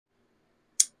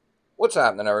What's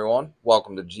happening, everyone?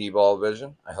 Welcome to GBALL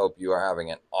Vision. I hope you are having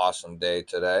an awesome day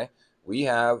today. We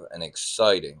have an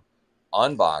exciting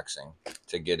unboxing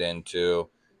to get into,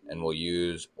 and we'll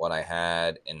use what I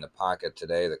had in the pocket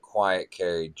today, the Quiet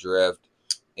Carry Drift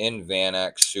in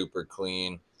Vanex Super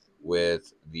Clean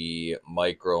with the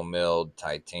micro milled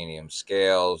titanium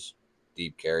scales,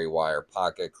 deep carry wire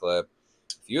pocket clip.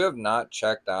 If you have not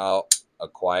checked out a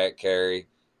Quiet Carry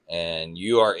and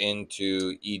you are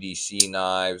into EDC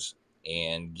knives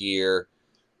and gear,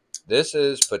 this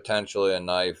is potentially a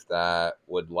knife that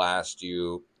would last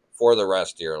you for the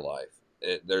rest of your life.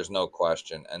 There's no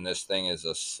question. And this thing is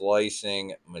a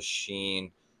slicing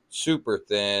machine, super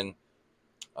thin,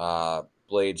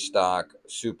 blade stock,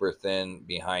 super thin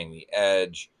behind the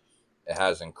edge. It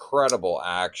has incredible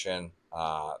action.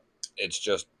 It's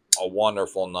just a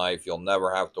wonderful knife. You'll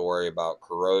never have to worry about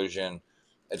corrosion.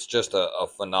 It's just a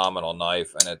phenomenal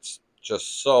knife, and it's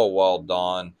just so well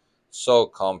done, so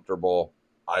comfortable.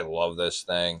 I love this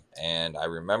thing, and I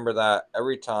remember that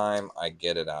every time I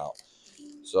get it out.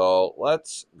 So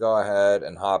let's go ahead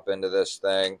and hop into this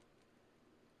thing.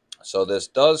 So this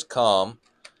does come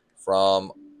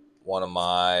from one of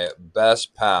my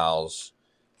best pals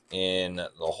in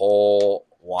the whole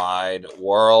wide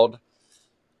world,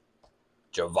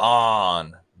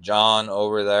 Javon. John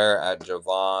over there at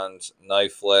Javon's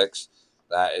Knife Flicks.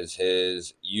 That is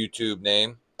his YouTube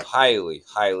name.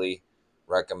 Highly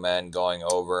recommend going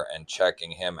over and checking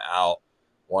him out.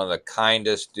 One of the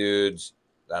kindest dudes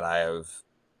that I have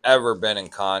ever been in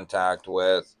contact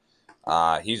with.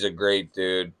 He's a great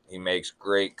dude. He makes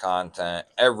great content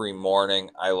every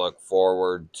morning. I look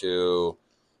forward to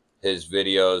his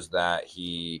videos that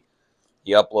he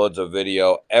uploads a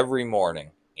video every morning,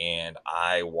 and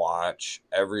I watch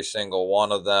every single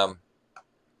one of them.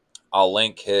 I'll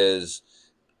link his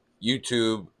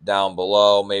YouTube down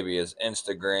below, maybe his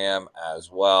Instagram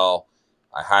as well.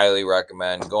 I highly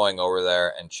recommend going over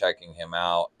there and checking him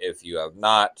out if you have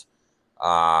not.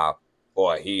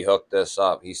 Boy, he hooked this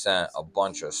up. He sent a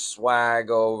bunch of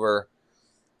swag over,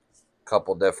 a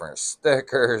couple different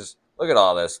stickers. Look at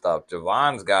all this stuff.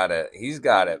 Javon's got it. He's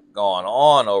got it going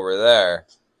on over there.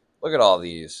 Look at all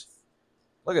these.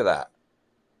 Look at that.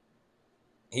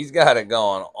 He's got it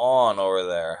going on over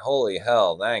there. Holy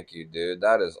hell. Thank you, dude.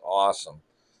 That is awesome.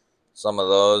 Some of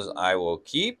those I will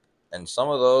keep, and some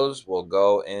of those will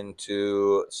go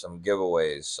into some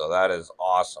giveaways. So that is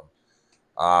awesome.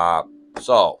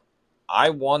 So I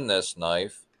won this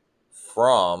knife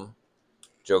from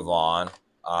Javon.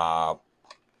 I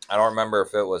don't remember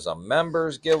if it was a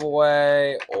members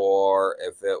giveaway or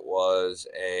if it was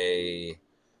a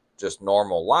just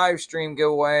normal live stream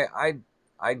giveaway.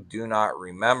 I do not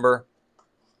remember.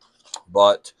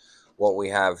 But what we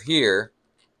have here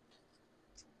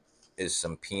is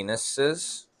some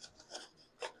penises,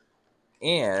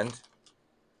 and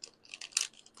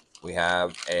we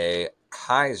have a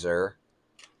Kizer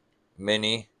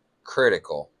Mini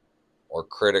Critical, or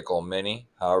Critical Mini,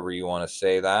 however you want to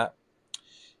say that.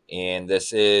 And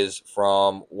this is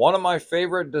from one of my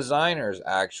favorite designers,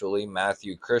 actually,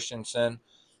 Matthew Christensen.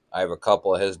 I have a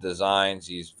couple of his designs.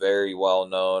 He's very well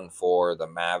known for the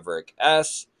Maverick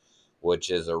S,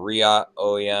 which is a Riot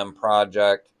OEM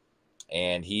project.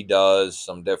 And he does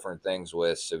some different things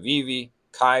with Civivi,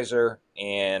 Kizer,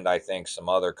 and I think some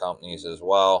other companies as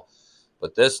well.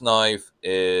 But this knife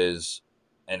is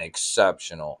an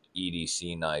exceptional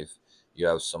EDC knife. You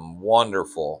have some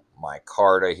wonderful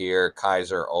micarta here.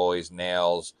 Kizer always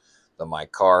nails the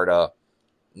micarta.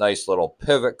 Nice little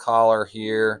pivot collar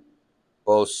here,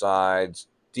 both sides.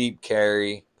 Deep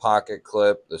carry, pocket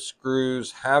clip. The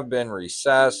screws have been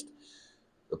recessed.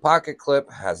 The pocket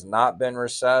clip has not been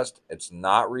recessed. It's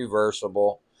not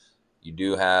reversible. You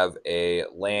do have a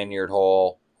lanyard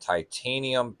hole,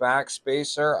 titanium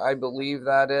backspacer, I believe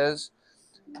that is.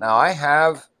 Now, I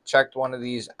have checked one of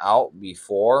these out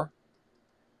before.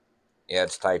 Yeah,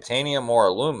 it's titanium or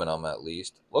aluminum at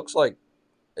least. Looks like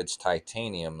it's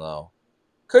titanium, though.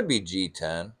 Could be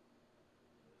G10.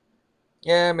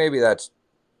 Yeah, maybe that's...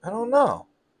 I don't know.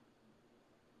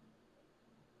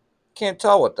 Can't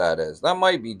tell what that is. That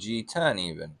might be G10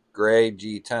 even. Gray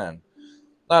G10.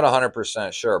 Not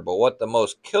 100% sure, but what the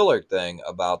most killer thing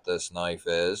about this knife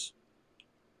is...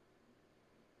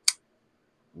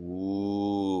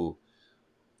 Ooh.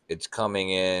 It's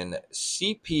coming in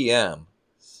CPM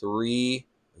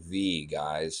 3V,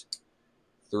 guys.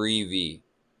 3V.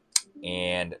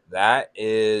 And that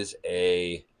is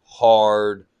a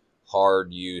hard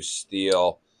use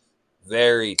steel.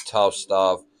 Very tough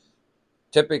stuff.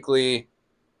 Typically,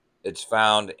 it's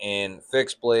found in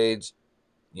fixed blades,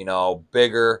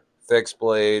 bigger fixed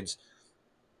blades,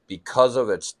 because of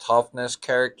its toughness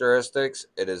characteristics,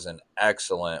 it is an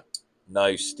excellent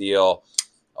knife steel.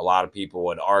 A lot of people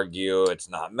would argue it's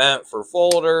not meant for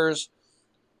folders.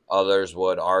 Others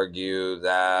would argue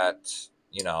that,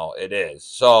 you know, it is.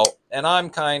 So, and I'm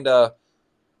kind of,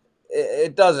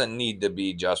 it doesn't need to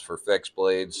be just for fixed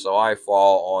blades. So I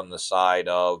fall on the side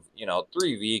of, you know,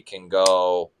 3V can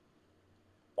go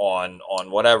on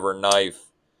whatever knife,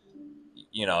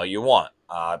 you know, you want.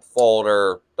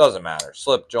 Folder, doesn't matter.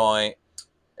 Slip joint.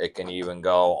 It can even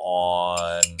go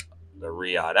on the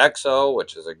Riyadh XO,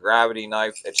 which is a gravity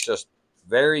knife. It's just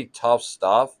very tough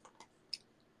stuff.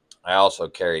 I also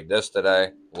carried this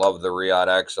today. Love the Riyadh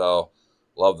XO.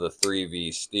 Love the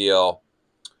 3V steel.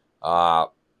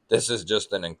 This is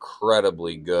just an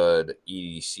incredibly good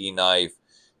EDC knife.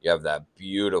 You have that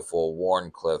beautiful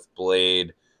Wharncliffe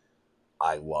blade.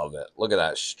 I love it. Look at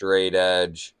that straight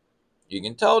edge. You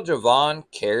can tell Javon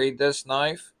carried this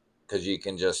knife because you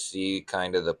can just see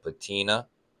kind of the patina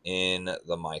in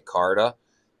the micarta,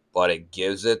 but it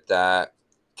gives it that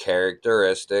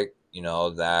characteristic, you know,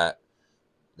 that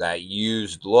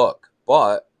used look.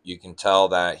 But you can tell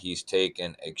that he's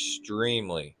taken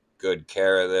extremely good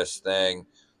care of this thing.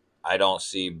 I don't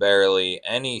see barely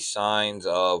any signs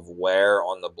of wear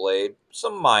on the blade.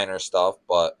 Some minor stuff,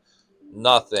 but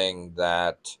nothing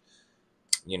that,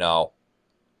 you know,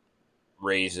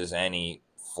 raises any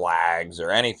flags or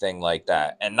anything like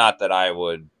that. And not that I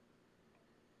would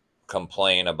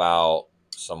complain about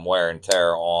some wear and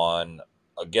tear on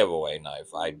a giveaway knife.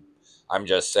 I'm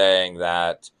just saying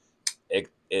that it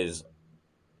is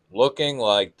looking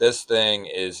like this thing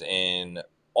is in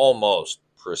almost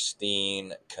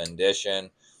pristine condition.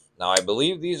 Now, I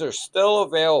believe these are still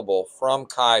available from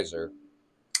Kizer.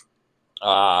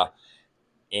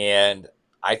 And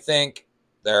I think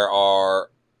there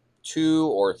are 2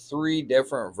 or 3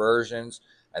 different versions.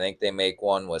 I think they make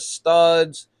one with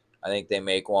studs. I think they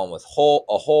make one with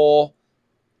a hole.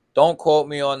 Don't quote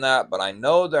me on that, but I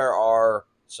know there are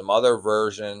some other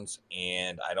versions,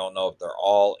 and I don't know if they're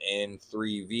all in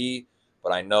 3V,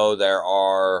 but I know there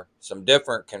are some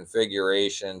different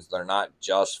configurations. They're not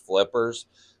just flippers.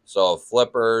 So if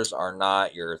flippers are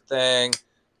not your thing,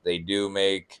 they do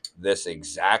make this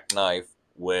exact knife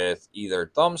with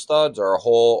either thumb studs or a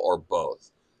hole or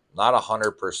both. Not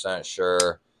 100%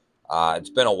 sure. It's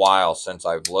been a while since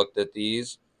I've looked at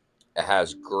these. It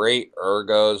has great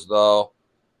ergos, though.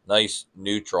 Nice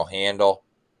neutral handle.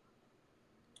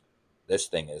 This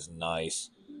thing is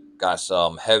nice. Got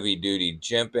some heavy duty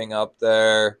jimping up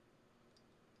there.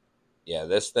 Yeah,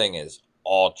 this thing is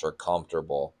ultra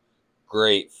comfortable.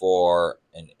 Great for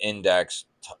an index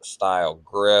style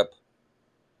grip.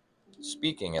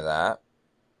 Speaking of that,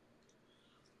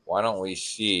 why don't we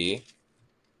see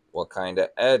what kind of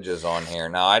edge is on here?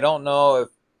 Now, I don't know if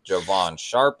Javon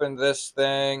sharpened this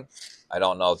thing. I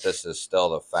don't know if this is still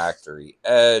the factory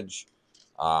edge.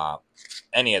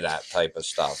 Any of that type of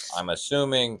stuff. I'm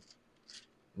assuming,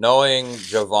 knowing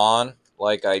Javon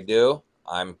like I do,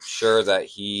 I'm sure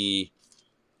he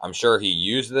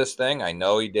used this thing. I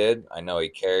know he did. I know he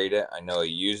carried it. I know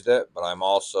he used it. But I'm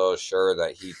also sure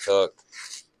that he took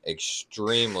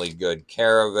extremely good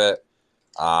care of it.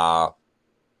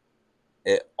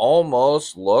 It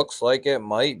almost looks like it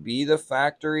might be the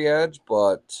factory edge,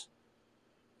 but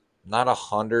not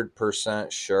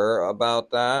 100% sure about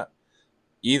that.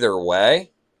 Either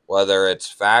way, whether it's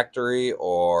factory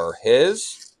or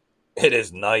his, it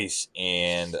is nice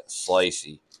and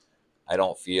slicey. I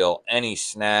don't feel any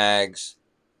snags.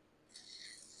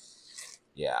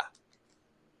 Yeah.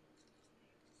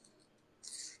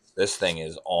 This thing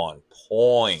is on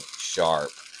point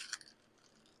sharp.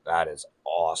 That is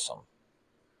awesome.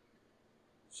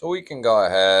 So we can go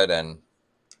ahead and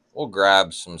we'll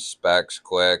grab some specs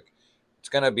quick. It's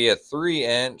going to be a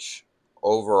 3-inch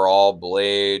overall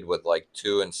blade with like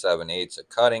 2 7/8 of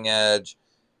cutting edge.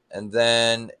 And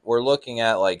then we're looking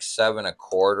at like 7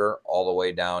 1/4 all the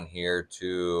way down here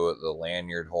to the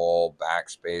lanyard hole,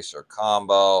 backspacer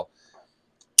combo.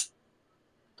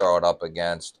 Throw it up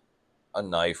against a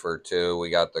knife or two. We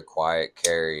got the quiet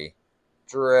carry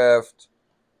drift.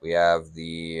 We have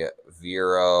the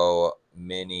Vero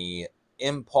Mini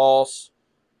Impulse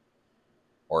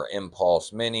or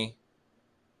Impulse Mini.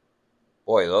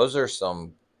 Boy, those are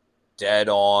some dead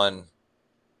on.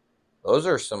 Those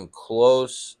are some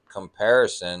close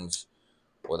comparisons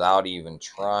without even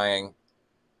trying.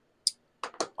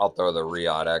 I'll throw the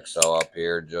Riyadh XO up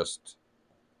here just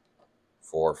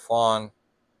for fun.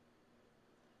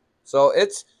 So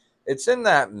it's in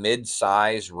that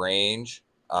mid-size range.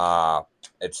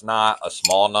 It's not a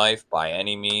small knife by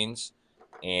any means,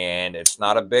 and it's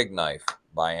not a big knife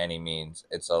by any means.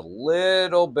 It's a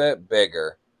little bit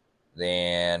bigger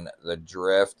than the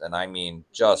Drift, and I mean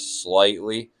just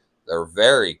slightly. They're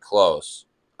very close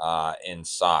in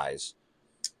size.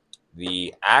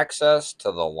 The access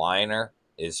to the liner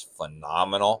is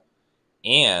phenomenal,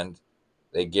 and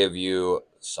they give you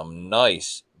some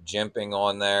nice jimping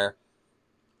on there.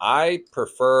 I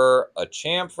prefer a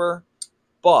chamfer,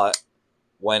 but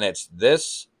when it's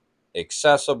this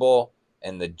accessible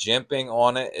and the jimping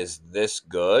on it is this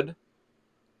good,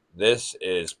 this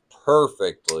is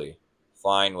perfectly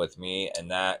fine with me. And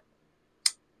that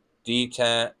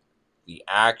detent, the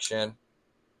action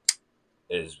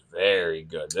is very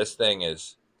good. This thing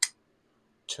is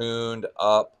tuned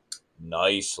up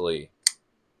nicely.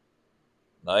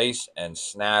 Nice and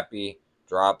snappy,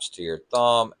 drops to your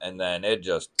thumb, and then it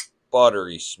just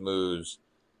buttery smooth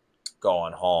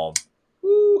going home.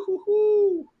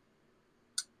 Woo-hoo-hoo.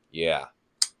 Yeah.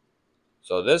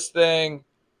 So this thing,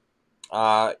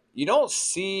 you don't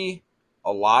see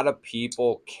a lot of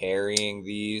people carrying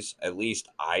these. At least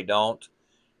I don't.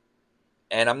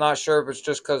 And I'm not sure if it's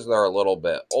just because they're a little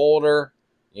bit older,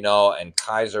 you know, and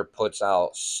Kizer puts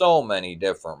out so many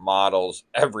different models.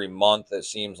 Every month it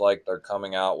seems like they're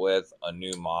coming out with a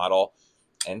new model.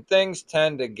 And things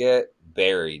tend to get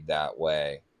buried that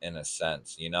way in a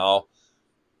sense, you know.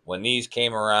 When these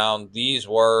came around, these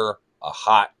were a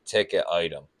hot ticket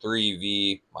item.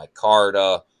 3V,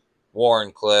 micarta,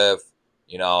 Warncliffe,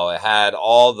 you know, it had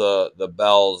all the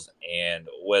bells and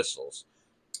whistles.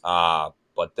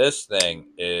 But this thing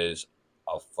is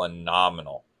a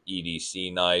phenomenal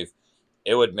EDC knife.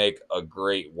 It would make a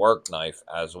great work knife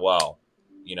as well.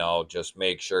 You know, just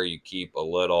make sure you keep a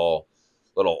little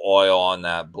oil on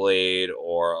that blade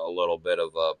or a little bit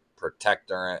of a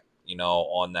protectorant, you know,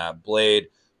 on that blade,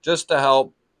 just to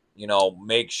help, you know,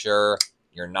 make sure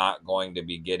you're not going to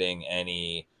be getting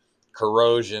any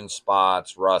corrosion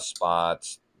spots, rust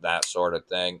spots, that sort of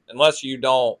thing. Unless you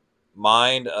don't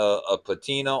mind a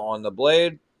patina on the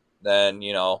blade, then,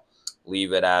 you know,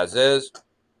 leave it as is.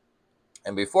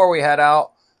 And before we head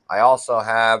out, I also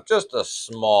have just a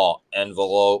small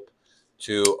envelope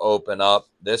to open up.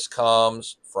 This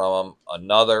comes from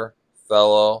another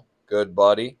fellow good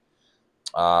buddy,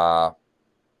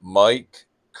 Mike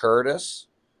Curtis,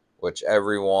 which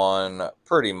everyone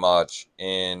pretty much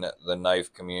in the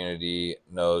knife community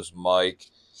knows Mike.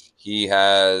 He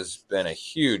has been a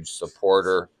huge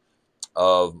supporter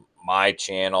of my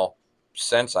channel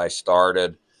since I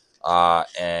started,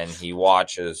 and he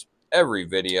watches every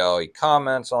video. He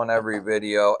comments on every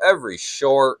video, every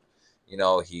short. You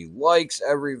know, he likes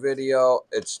every video.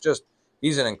 It's just,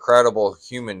 he's an incredible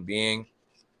human being.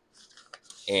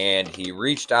 And he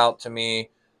reached out to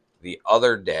me the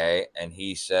other day and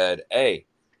he said, "Hey,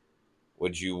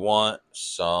 would you want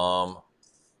some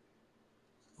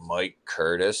Mike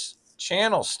Curtis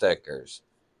channel stickers?"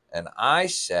 And I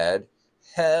said,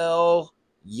 "Hell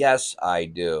yes, I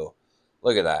do."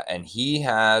 Look at that. And he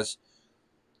has,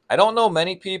 I don't know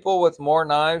many people with more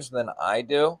knives than I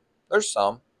do. There's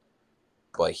some.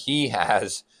 But he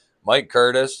has, Mike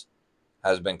Curtis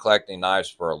has been collecting knives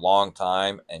for a long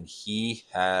time, and he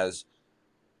has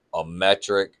a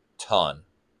metric ton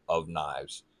of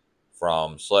knives,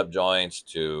 from slip joints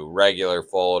to regular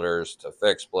folders to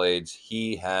fixed blades.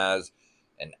 He has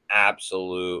an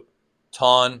absolute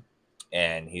ton,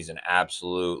 and he's an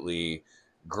absolutely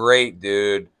great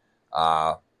dude.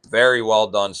 Very well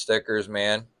done stickers,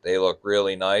 man. They look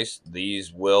really nice.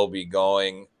 These will be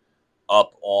going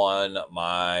up on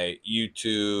my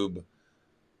YouTube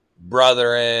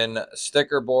brethren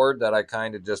sticker board that I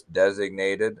kind of just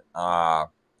designated,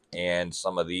 and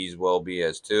some of these will be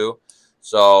as too.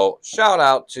 So shout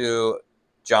out to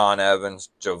John Evans,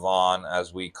 Javon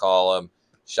as we call him.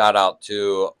 Shout out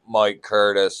to Mike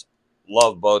Curtis.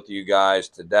 Love both of you guys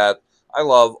to death. I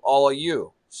love all of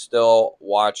you still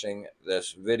watching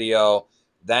this video.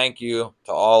 Thank you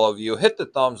to all of you. Hit the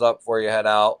thumbs up before you head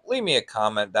out. Leave me a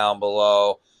comment down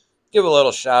below. Give a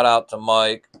little shout out to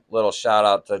Mike, little shout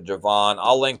out to Javon.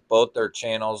 I'll link both their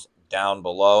channels down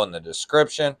below in the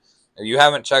description. If you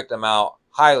haven't checked them out,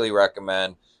 highly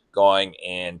recommend going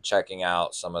and checking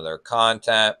out some of their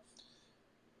content.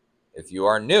 If you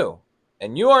are new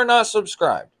and you are not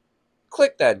subscribed,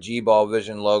 click that GBALL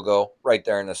Vision logo right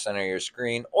there in the center of your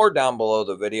screen or down below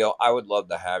the video. I would love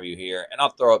to have you here, and I'll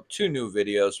throw up 2 new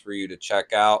videos for you to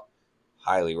check out.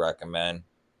 Highly recommend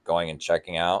going and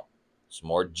checking out some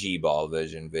more GBALL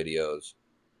Vision videos.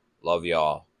 Love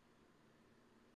y'all.